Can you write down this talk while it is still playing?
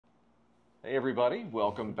Hey everybody,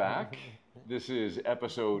 welcome back. This is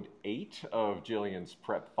episode 8 of Gillian's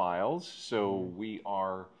Prep Files. So we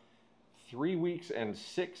are 3 weeks and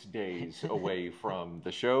 6 days away from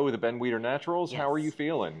the show, the Ben Weider Naturals. How are you Yes.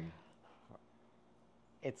 feeling?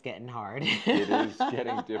 It's getting hard. It is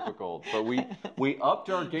getting difficult, but we upped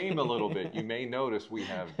our game a little bit. You may notice we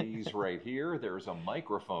have these right here. There's a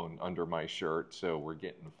microphone under my shirt, so we're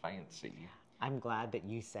getting fancy. I'm glad that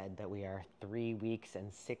you said that we are 3 weeks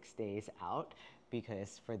and 6 days out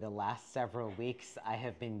because for the last several weeks I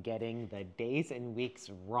have been getting the days and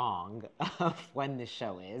weeks wrong of when the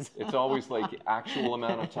show is. It's always like actual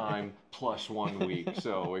amount of time plus 1 week.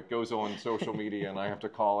 So it goes on social media and I have to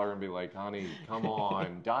call her and be like, honey, come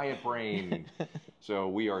on, diet brain. So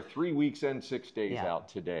we are 3 weeks and 6 days Yeah. out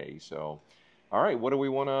today. So, all right, what do we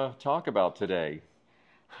want to talk about today?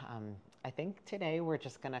 I think today we're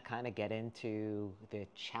just going to kind of get into the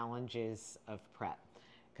challenges of prep.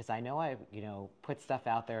 Because I know I, put stuff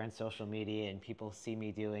out there on social media and people see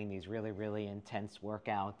me doing these really, really intense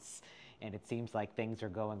workouts and it seems like things are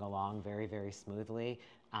going along very, very smoothly.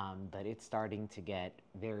 But it's starting to get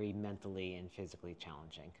very mentally and physically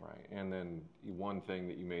challenging. Right. And then one thing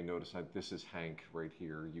that you may notice, this is Hank right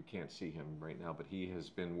here. You can't see him right now, but he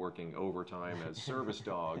has been working overtime as service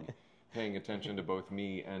dog, paying attention to both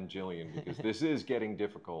me and Jillian because this is getting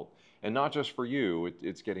difficult. And not just for you,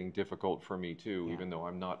 it's getting difficult for me too, Yeah. even though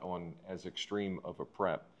I'm not on as extreme of a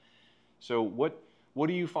prep. So what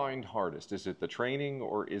do you find hardest? Is it the training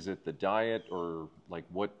or is it the diet or like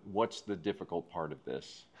what's the difficult part of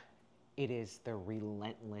this? It is the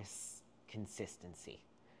relentless consistency.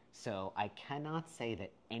 So I cannot say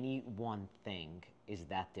that any one thing is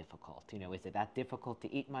that difficult. Is it that difficult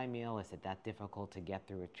to eat my meal? Is it that difficult to get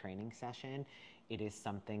through a training session? It is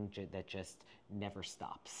something that just never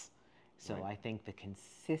stops. So Right. I think the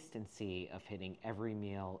consistency of hitting every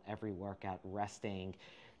meal, every workout, resting,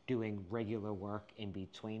 doing regular work in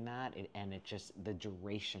between that, and it just the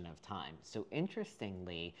duration of time. So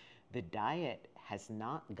interestingly, the diet has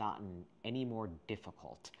not gotten any more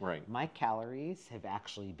difficult. Right. My calories have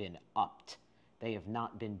actually been upped. They have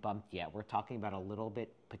not been bumped yet. We're talking about a little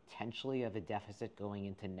bit potentially of a deficit going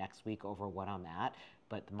into next week over what I'm at,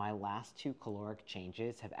 but my last two caloric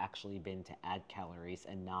changes have actually been to add calories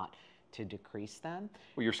and not to decrease them.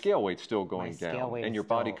 Well, your scale weight's still My going scale down, weight and is your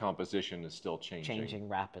body still composition is still changing.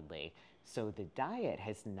 rapidly. So the diet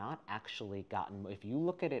has not actually gotten, if you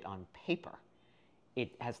look at it on paper, it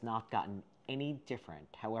has not gotten any different.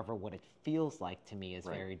 However, what it feels like to me is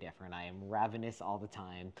Right. very different. I am ravenous all the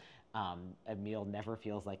time. A meal never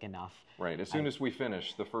feels like enough. Right. As soon as we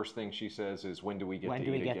finish, the first thing she says is, "When do we get When to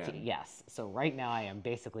do we eat get again?" to? Yes. So right now I am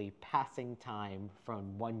basically passing time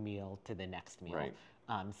from one meal to the next meal. Right.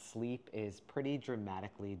 Sleep is pretty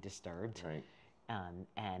dramatically disturbed. Right.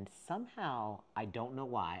 And somehow, I don't know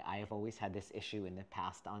why, I have always had this issue in the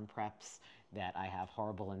past on preps that I have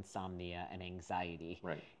horrible insomnia and anxiety.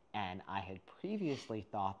 Right. And I had previously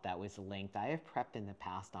thought that was linked. I have prepped in the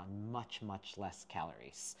past on much, much less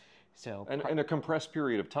calories. So And in a compressed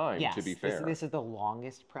period of time, yes, to be fair. this is the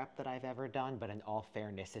longest prep that I've ever done, but in all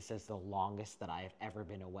fairness, this is the longest that I have ever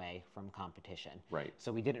been away from competition. Right.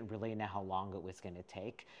 So we didn't really know how long it was going to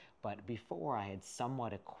take, but before I had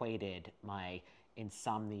somewhat equated my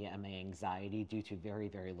insomnia and my anxiety due to very,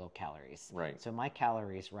 very low calories. Right. So my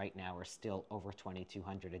calories right now are still over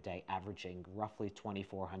 2,200 a day, averaging roughly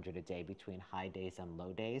 2,400 a day between high days and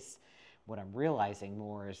low days. What I'm realizing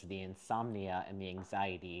more is the insomnia and the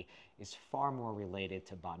anxiety is far more related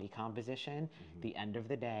to body composition. The end of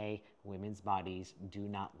the day, women's bodies do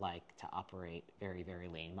not like to operate very, very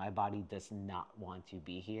lean. My body does not want to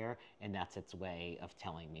be here, and that's its way of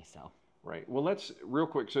telling me so. Right. Well, let's real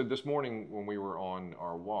quick. So this morning when we were on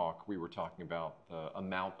our walk, we were talking about the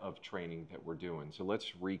amount of training that we're doing. So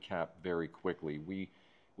let's recap very quickly.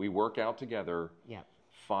 We work out together Yep.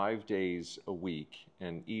 5 days a week,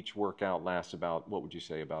 and each workout lasts about, what would you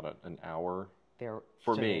say, about an hour?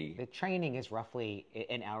 For So me. the training is roughly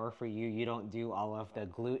an hour for you. You don't do all of the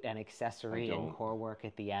glute and accessory I and don't. core work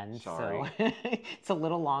at the end. Sorry. So it's a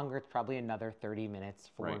little longer. It's probably another 30 minutes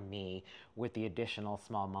for Right. me with the additional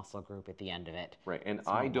small muscle group at the end of it. Right. And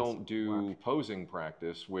Small I muscle don't do work. posing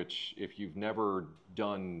practice, which if you've never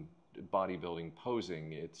done bodybuilding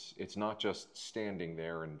posing, it's not just standing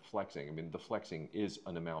there and flexing. I mean, the flexing is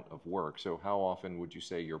an amount of work. So how often would you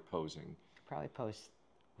say you're posing? Probably post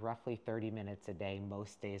roughly 30 minutes a day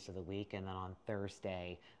most days of the week, and then on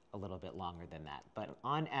Thursday a little bit longer than that. But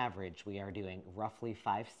on average, we are doing roughly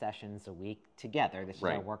 5 sessions a week together. This is our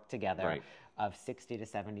Right. work together Right. of 60 to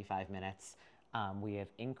 75 minutes. We have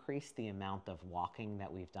increased the amount of walking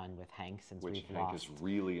that we've done with Hank since Which we've Hank lost. has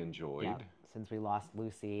really enjoyed. Yeah, since we lost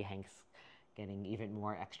Lucy, Hank's getting even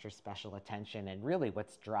more extra special attention. And really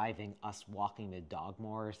what's driving us walking the dog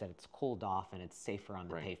more is that it's cooled off and it's safer on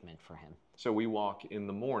the pavement for him. So we walk in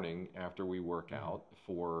the morning after we work out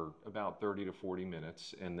for about 30 to 40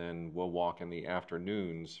 minutes, and then we'll walk in the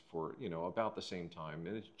afternoons for, you know, about the same time.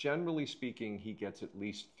 And it's, generally speaking, he gets at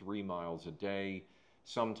least 3 miles a day,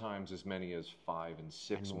 sometimes as many as 5 and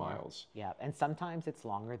 6 miles. Yeah, and sometimes it's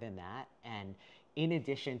longer than that. And in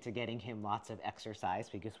addition to getting him lots of exercise,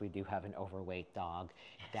 because we do have an overweight dog,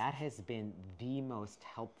 that has been the most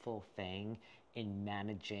helpful thing in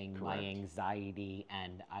managing my anxiety.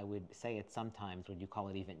 And I would say it sometimes, would you call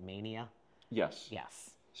it even mania? Yes.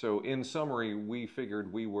 Yes. So in summary, we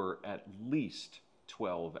figured we were at least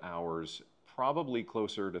 12 hours, probably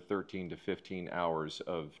closer to 13 to 15 hours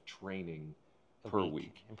of training per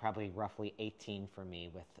week. And probably roughly 18 for me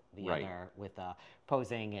with the other, with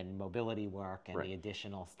posing and mobility work and the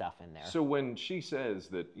additional stuff in there. So when she says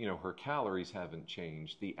that, you know, her calories haven't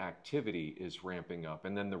changed, the activity is ramping up,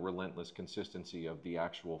 and then the relentless consistency of the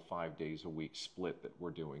actual 5 days a week split that we're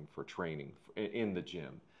doing for training in the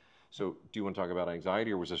gym. So do you want to talk about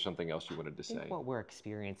anxiety, or was there something else you wanted to say? I think what we're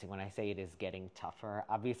experiencing, when I say it is getting tougher,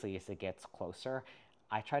 obviously as it gets closer,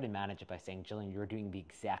 I try to manage it by saying, Gillian, you're doing the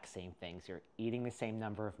exact same things. You're eating the same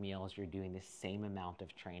number of meals. You're doing the same amount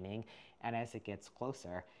of training. And as it gets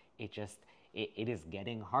closer, it is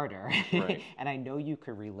getting harder. And I know you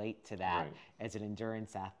could relate to that as an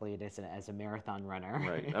endurance athlete, as a marathon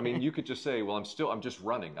runner. I mean, you could just say, well, I'm just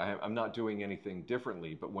running. I'm not doing anything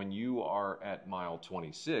differently. But when you are at mile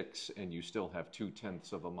 26 and you still have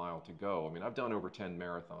 2/10 of a mile to go, I mean, I've done over 10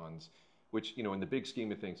 marathons, which, you know, in the big scheme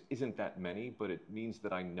of things, isn't that many, but it means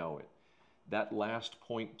that I know it. That last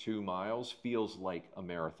 0.2 miles feels like a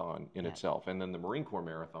marathon in itself. And then the Marine Corps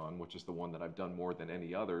Marathon, which is the one that I've done more than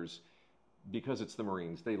any others, because it's the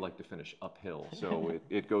Marines, they like to finish uphill. So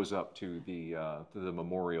it goes up to the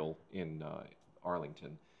memorial in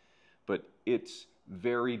Arlington. But it's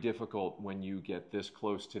very difficult when you get this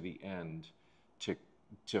close to the end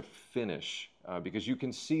to finish, because you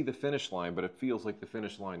can see the finish line, but it feels like the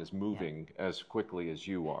finish line is moving as quickly as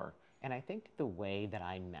you are. And I think the way that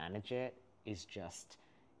I manage it is just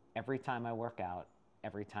every time I work out,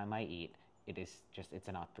 every time I eat, it's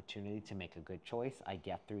an opportunity to make a good choice. I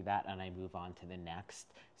get through that and I move on to the next.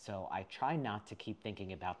 So I try not to keep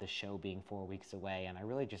thinking about the show being 4 weeks away, and I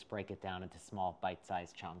really just break it down into small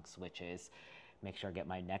bite-sized chunks, which is make sure I get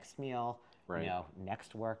my next meal, you know,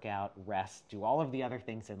 next workout, rest, do all of the other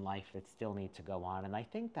things in life that still need to go on. And I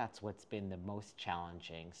think that's what's been the most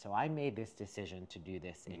challenging. So I made this decision to do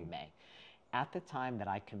this in May. At the time that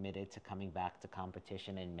I committed to coming back to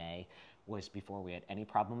competition in May was before we had any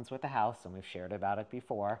problems with the house, and we've shared about it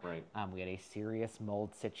before. We had a serious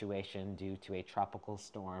mold situation due to a tropical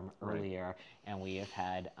storm earlier, and we have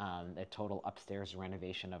had a total upstairs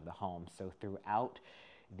renovation of the home. So throughout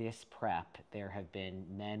this prep, there have been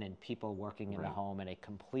men and people working in the home and a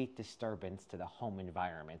complete disturbance to the home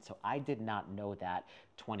environment. So I did not know that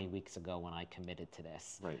 20 weeks ago when I committed to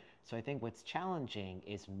this. So I think what's challenging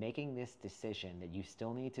is making this decision that you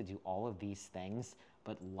still need to do all of these things,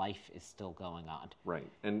 but life is still going on.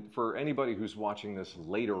 And for anybody who's watching this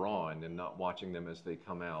later on and not watching them as they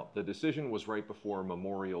come out, the decision was right before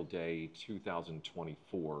Memorial Day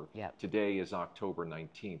 2024. Today is October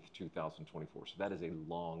 19th, 2024. So that is a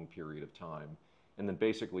long period of time. And then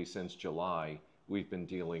basically since July, we've been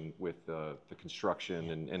dealing with the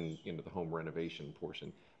construction and you know, the home renovation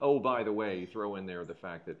portion. Oh, by the way, throw in there the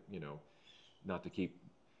fact that, you know, not to keep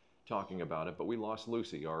talking about it, but we lost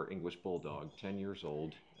Lucy, our English bulldog, 10 years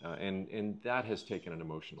old, and that has taken an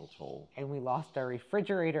emotional toll. And we lost our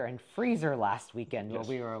refrigerator and freezer last weekend while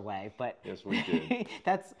we were away. But yes, we did.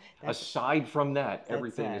 that's aside from that,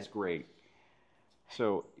 everything is great.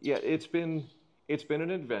 So yeah, it's been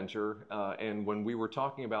an adventure. And when we were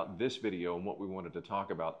talking about this video and what we wanted to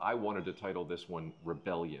talk about, I wanted to title this one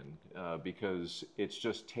Rebellion, because it's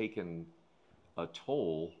just taken a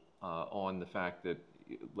toll on the fact that,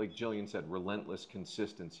 like Gillian said, relentless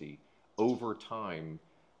consistency over time.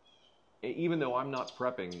 Even though I'm not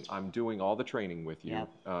prepping, I'm doing all the training with you,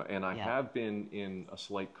 and I have been in a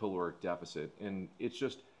slight caloric deficit, and it's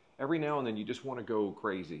just every now and then you just want to go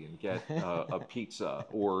crazy and get a pizza,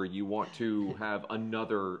 or you want to have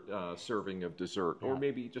another serving of dessert, or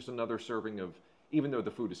maybe just another serving of, even though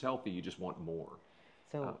the food is healthy, you just want more.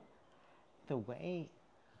 So the way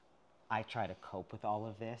I try to cope with all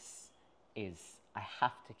of this is I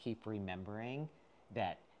have to keep remembering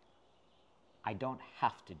that I don't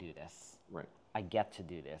have to do this. I get to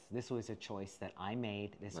do this. This was a choice that I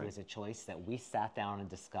made. This was a choice that we sat down and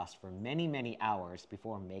discussed for many, many hours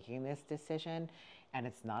before making this decision. And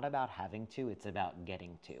it's not about having to, it's about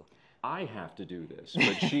getting to. I have to do this,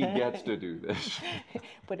 but she gets to do this.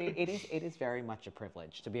 But it is very much a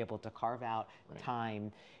privilege to be able to carve out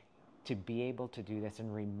time to be able to do this,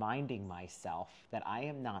 and reminding myself that I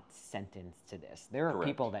am not sentenced to this. There are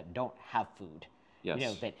people that don't have food. Yes. You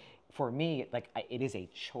know, that for me, like, it is a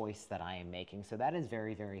choice that I am making. So that is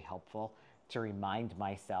very, very helpful to remind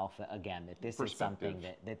myself, again, that this is something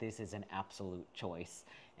that this is an absolute choice.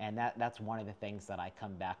 And that's one of the things that I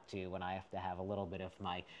come back to when I have to have a little bit of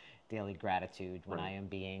my daily gratitude, when I am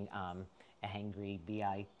being a hangry,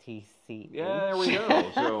 B-I-T-C. Yeah, there we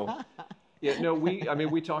go. So, yeah, no,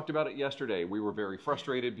 we talked about it yesterday. We were very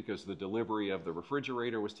frustrated because the delivery of the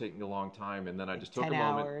refrigerator was taking a long time, and then I just took a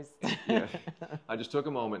moment. 10 hours. Yeah, I just took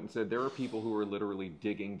a moment and said, there are people who are literally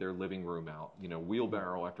digging their living room out, you know,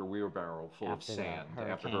 wheelbarrow after wheelbarrow full of sand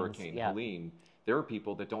after Hurricane Helene. There are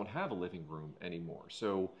people that don't have a living room anymore.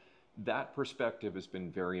 So that perspective has been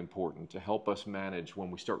very important to help us manage when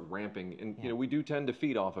we start ramping. And, you know, we do tend to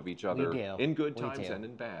feed off of each other in good times and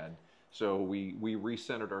in bad. So we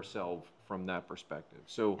recentered ourselves from that perspective.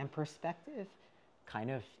 So, and perspective kind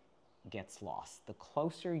of gets lost. The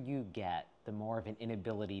closer you get, the more of an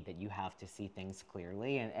inability that you have to see things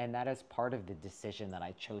clearly. And that is part of the decision that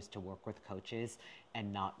I chose to work with coaches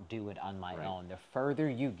and not do it on my own. The further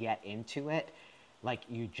you get into it, like,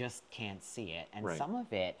 you just can't see it. And some of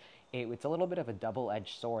it's a little bit of a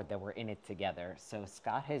double-edged sword that we're in it together. So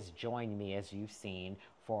Scott has joined me, as you've seen,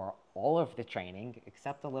 for all of the training,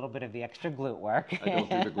 except a little bit of the extra glute work. I don't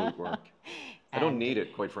do the glute work. I don't need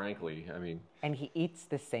it, quite frankly. I mean, and he eats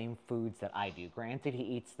the same foods that I do. Granted, he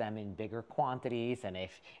eats them in bigger quantities, and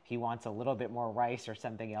if he wants a little bit more rice or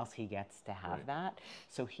something else, he gets to have that.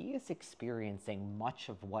 So he is experiencing much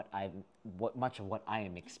of what I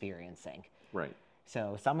am experiencing. Right.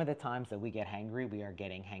 So some of the times that we get hangry, we are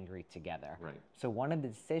getting hangry together. Right. So one of the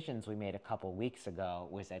decisions we made a couple weeks ago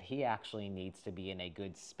was that he actually needs to be in a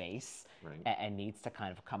good space and needs to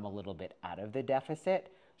kind of come a little bit out of the deficit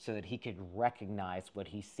so that he could recognize what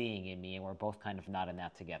he's seeing in me, and we're both kind of not in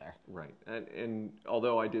that together. Right. And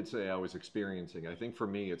although I did say I was experiencing, I think for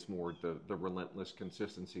me it's more the relentless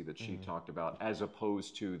consistency that she talked about, as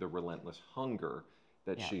opposed to the relentless hunger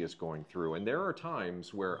that she is going through. And there are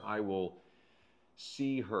times where I will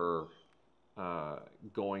see her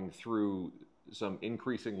going through some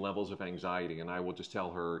increasing levels of anxiety, and I will just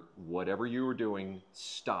tell her, whatever you are doing,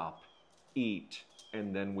 stop, eat,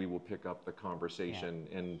 and then we will pick up the conversation.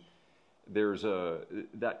 And there's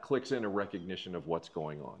that clicks in a recognition of what's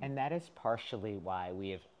going on. And that is partially why we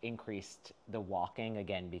have increased the walking,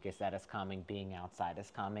 again, because that is calming. Being outside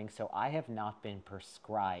is calming. So I have not been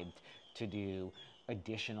prescribed to do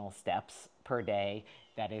additional steps per day.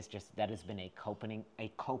 That has been a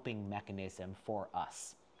coping mechanism for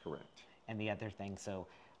us. Correct. And the other thing, so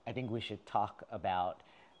I think we should talk about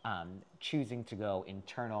choosing to go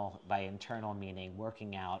internal, by internal meaning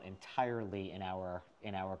working out entirely in our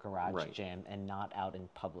garage gym and not out in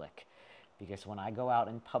public. Because when I go out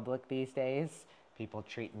in public these days, people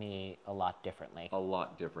treat me a lot differently. A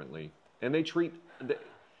lot differently. And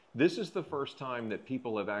this is the first time that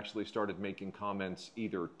people have actually started making comments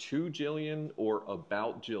either to Gillian or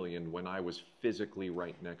about Gillian when I was physically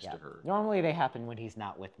right next to her. Normally they happen when he's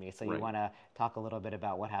not with me. So you want to talk a little bit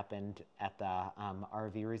about what happened at the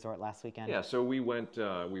RV resort last weekend? Yeah, so we went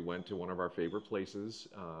to one of our favorite places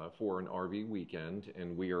for an RV weekend,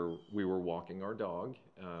 and we were walking our dog,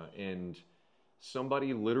 and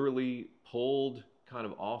somebody literally pulled kind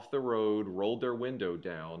of off the road, rolled their window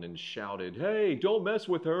down and shouted, "Hey, don't mess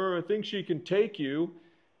with her. I think she can take you."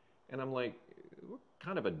 And I'm like, what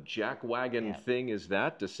kind of a jackwagon thing is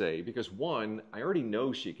that to say? Because one, I already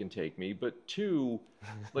know she can take me, but two,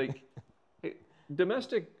 like,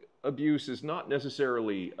 domestic abuse is not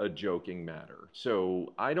necessarily a joking matter.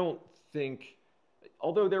 So I don't think,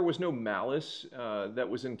 although there was no malice that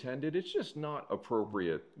was intended, it's just not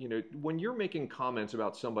appropriate. You know, when you're making comments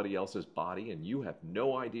about somebody else's body and you have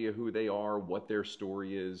no idea who they are, what their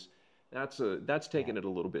story is, that's taken it a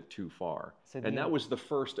little bit too far. And that was the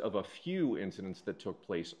first of a few incidents that took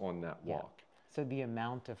place on that walk. So the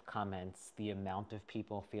amount of comments, the amount of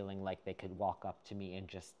people feeling like they could walk up to me and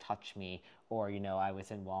just touch me, or, you know, I was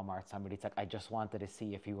in Walmart, somebody's like, "I just wanted to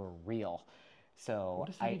see if you were real." So What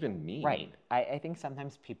does that even mean? right. I think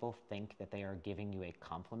sometimes people think that they are giving you a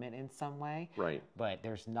compliment in some way. Right. But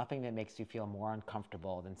there's nothing that makes you feel more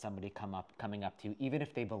uncomfortable than somebody coming up to you, even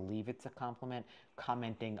if they believe it's a compliment,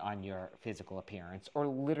 commenting on your physical appearance or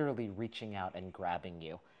literally reaching out and grabbing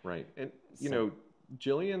you. Right. And, So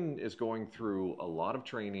Jillian is going through a lot of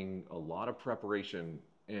training, a lot of preparation.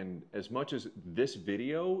 And as much as this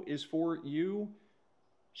video is for you,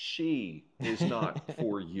 she is not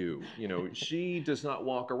for you. She does not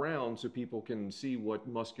walk around so people can see what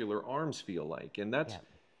muscular arms feel like. And that's, yeah.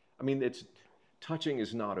 I mean, it's touching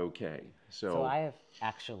is not okay. So So, I have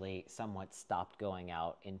actually somewhat stopped going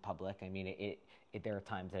out in public. I mean, there are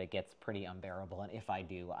times that it gets pretty unbearable, and if I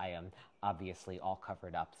do, I am obviously all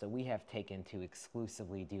covered up. So we have taken to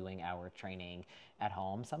exclusively doing our training at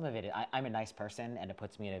home. Some of it, I'm a nice person, and it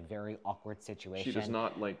puts me in a very awkward situation. she does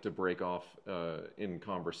not like to break off in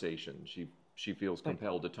conversation. She feels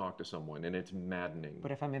compelled to talk to someone, and it's maddening.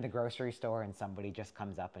 But if I'm in the grocery store and somebody just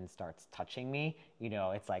comes up and starts touching me,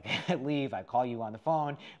 it's like I leave, I call you on the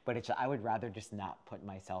phone, but I would rather just not put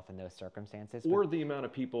myself in those circumstances. Or the amount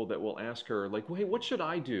of people that will ask her, like, well, hey, what should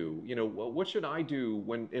I do? What should I do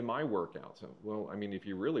when in my workouts? Well, I mean, if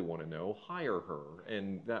you really want to know, hire her.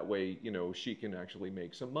 And that way, she can actually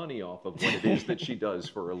make some money off of what it is that she does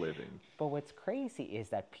for a living. But what's crazy is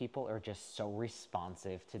that people are just so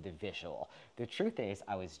responsive to the visual. The truth is,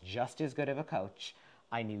 I was just as good of a coach.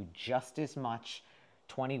 I knew just as much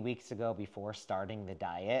 20 weeks ago before starting the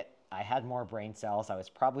diet. I had more brain cells. I was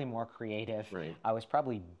probably more creative. Right. I was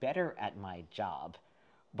probably better at my job,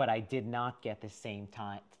 but I did not get the same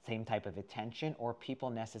type of attention or people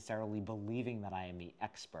necessarily believing that I am the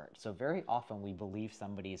expert. So very often we believe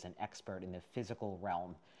somebody is an expert in the physical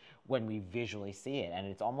realm when we visually see it, and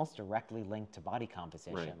it's almost directly linked to body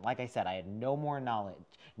composition. Right. Like I said, I had no more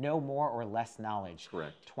or less knowledge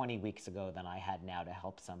Correct. 20 weeks ago than I had now to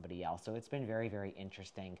help somebody else. So it's been very, very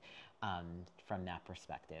interesting from that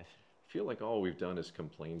perspective. I feel like all we've done is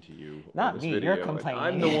complain to you. Not on this me, video. you're complaining.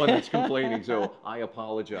 I'm the one that's complaining, so I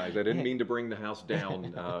apologize. I didn't mean to bring the house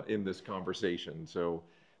down in this conversation. So,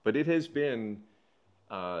 but it has been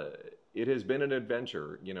an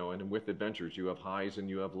adventure, and with adventures, you have highs and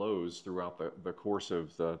you have lows throughout the course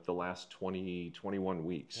of the last 21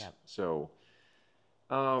 weeks. Yep. So,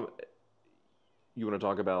 you want to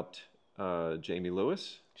talk about Jamie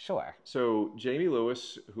Lewis? Sure. So Jamie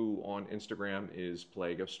Lewis, who on Instagram is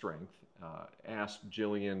Plague of Strength, asked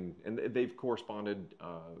Gillian, and they've corresponded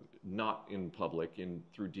not in public,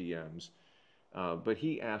 through DMs, but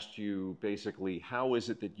he asked you basically, how is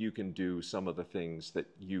it that you can do some of the things that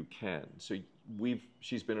you can? So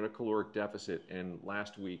she's been in a caloric deficit, and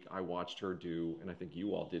last week I watched her do, and I think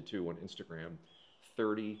you all did too on Instagram,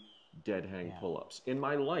 30 dead hang pull-ups. In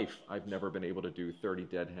my life, I've never been able to do 30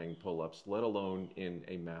 dead hang pull-ups, let alone in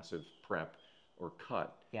a massive prep or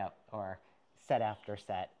cut. Yeah, or set after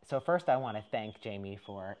set. So first I want to thank Jamie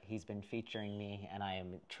he's been featuring me, and I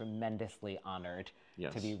am tremendously honored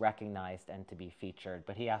to be recognized and to be featured.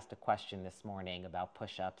 But he asked a question this morning about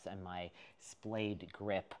push-ups and my splayed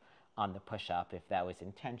grip on the push-up, if that was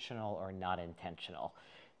intentional or not intentional.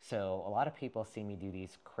 So a lot of people see me do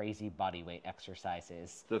these crazy body weight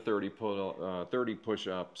exercises. The 30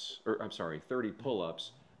 push-ups, or I'm sorry, 30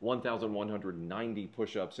 pull-ups, 1,190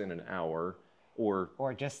 push-ups in an hour,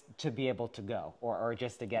 or just to be able to go, or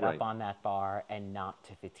just to get up on that bar and not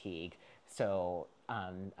to fatigue. So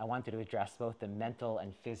I wanted to address both the mental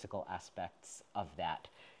and physical aspects of that.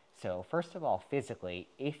 So first of all, physically,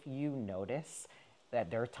 if you notice that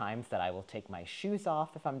there are times that I will take my shoes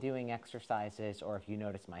off if I'm doing exercises, or if you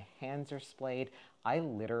notice my hands are splayed, I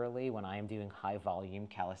literally, when I am doing high volume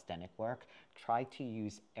calisthenic work, try to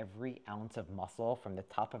use every ounce of muscle from the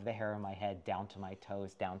top of the hair of my head down to my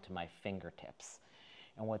toes, down to my fingertips.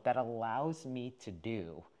 And what that allows me to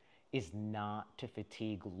do is not to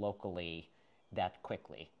fatigue locally that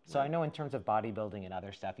quickly. So I know in terms of bodybuilding and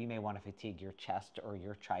other stuff, you may want to fatigue your chest or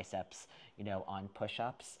your triceps, on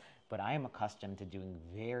push-ups, but I am accustomed to doing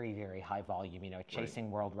very, very high volume, chasing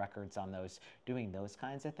world records on those, doing those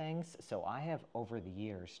kinds of things. So I have, over the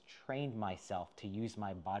years, trained myself to use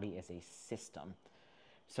my body as a system.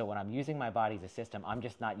 So when I'm using my body as a system, I'm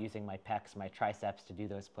just not using my pecs, my triceps to do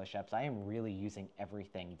those push-ups. I am really using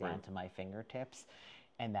everything down to my fingertips,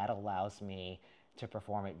 and that allows me to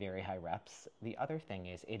perform at very high reps. The other thing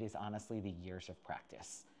is, it is honestly the years of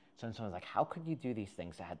practice. So when someone's like, how could you do these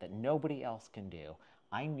things that nobody else can do?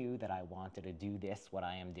 I knew that I wanted to do this, what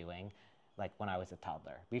I am doing, like when I was a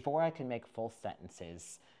toddler. Before I could make full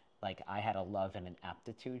sentences, like I had a love and an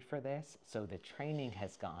aptitude for this. So the training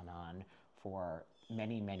has gone on for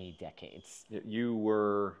many, many decades. You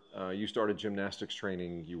were, you started gymnastics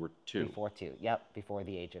training, you were 2. Before 2, yep, before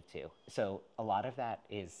the age of 2. So a lot of that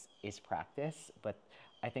is practice, but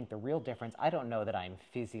I think the real difference, I don't know that I'm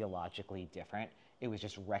physiologically different. It was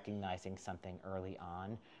just recognizing something early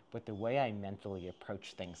on. But the way I mentally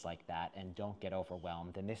approach things like that and don't get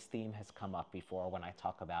overwhelmed, and this theme has come up before when I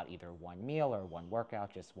talk about either one meal or one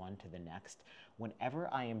workout, just one to the next. Whenever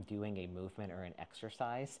I am doing a movement or an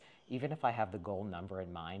exercise, even if I have the goal number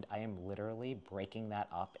in mind, I am literally breaking that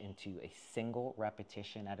up into a single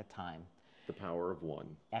repetition at a time. The power of 1.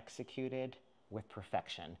 Executed with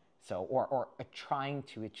perfection. So, or trying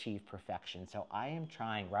to achieve perfection. So I am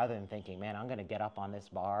trying, rather than thinking, man, I'm going to get up on this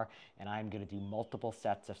bar and I'm going to do multiple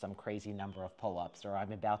sets of some crazy number of pull-ups, or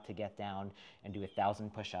I'm about to get down and do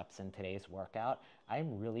 1,000 push-ups in today's workout.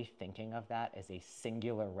 I'm really thinking of that as a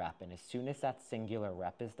singular rep. And as soon as that singular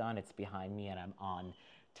rep is done, it's behind me and I'm on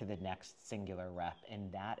to the next singular rep.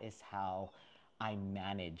 And that is how I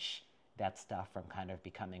manage that stuff from kind of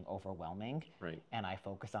becoming overwhelming. Right. And I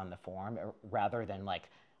focus on the form rather than like,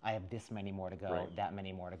 I have this many more to go, right. that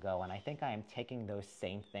many more to go. And I think I am taking those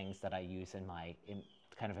same things that I use in my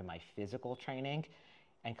physical training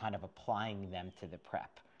and kind of applying them to the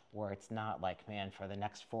prep, where it's not like, man, for the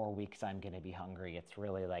next 4 weeks, I'm going to be hungry. It's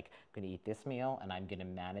really like, I'm going to eat this meal and I'm going to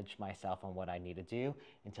manage myself on what I need to do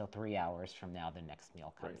until 3 hours from now, the next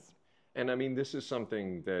meal comes. Right. And I mean, this is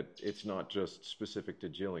something that it's not just specific to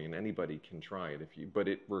Gillian. Anybody can try it but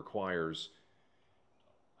it requires,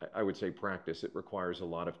 I would say, practice. It requires a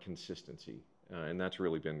lot of consistency. And that's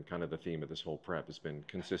really been kind of the theme of this whole prep, has been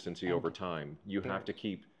consistency over time. You have to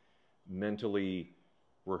keep mentally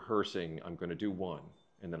rehearsing, I'm going to do 1,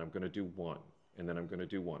 and then I'm going to do 1, and then I'm going to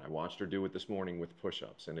do 1. I watched her do it this morning with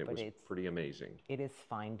push-ups, and it was pretty amazing. It is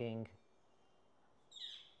finding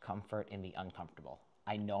comfort in the uncomfortable.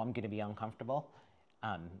 I know I'm going to be uncomfortable.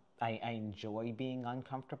 I enjoy being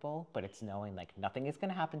uncomfortable, but it's knowing like nothing is going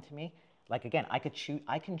to happen to me. Like, again, I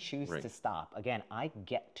can choose right. to stop. Again, I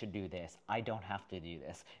get to do this. I don't have to do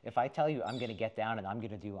this. If I tell you I'm going to get down and I'm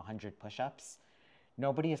going to do 100 push-ups,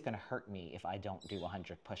 nobody is going to hurt me if I don't do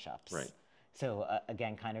 100 push-ups. Right. So,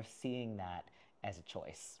 again, kind of seeing that as a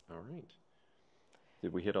choice. All right.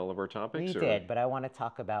 Did we hit all of our topics? We did, but I want to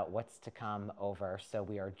talk about what's to come over. So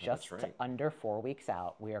we are just under 4 weeks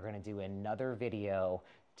out. We are going to do another video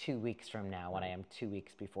 2 weeks from now when I am 2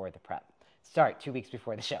 weeks before the prep. Sorry, 2 weeks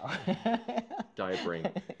before the show. Diet brain.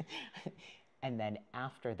 And then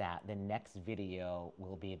after that, the next video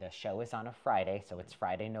will be, the show is on a Friday, so it's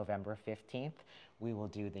Friday, November 15th. We will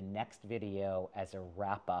do the next video as a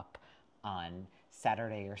wrap-up on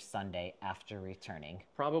Saturday or Sunday after returning.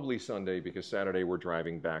 Probably Sunday, because Saturday we're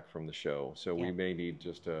driving back from the show. So we may need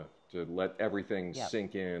just to let everything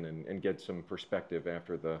sink in and get some perspective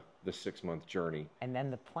after the 6-month journey. And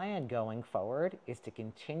then the plan going forward is to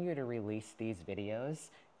continue to release these videos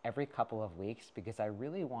every couple of weeks, because I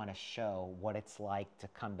really want to show what it's like to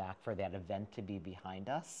come back for that event to be behind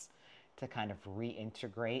us, to kind of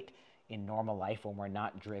reintegrate in normal life when we're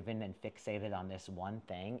not driven and fixated on this one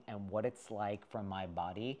thing, and what it's like for my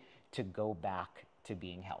body to go back to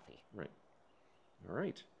being healthy. Right. All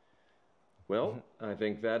right. Well, I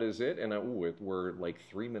think that is it. And we're like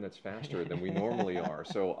 3 minutes faster than we normally are.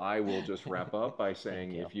 So I will just wrap up by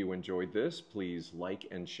saying, if you enjoyed this, please like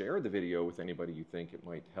and share the video with anybody you think it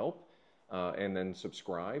might help. And then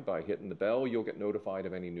subscribe by hitting the bell. You'll get notified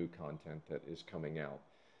of any new content that is coming out.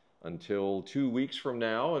 Until 2 weeks from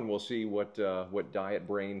now, and we'll see what Diet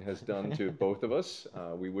Brain has done to both of us.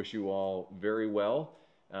 We wish you all very well.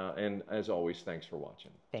 And as always, thanks for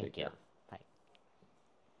watching. Thank you. Take care.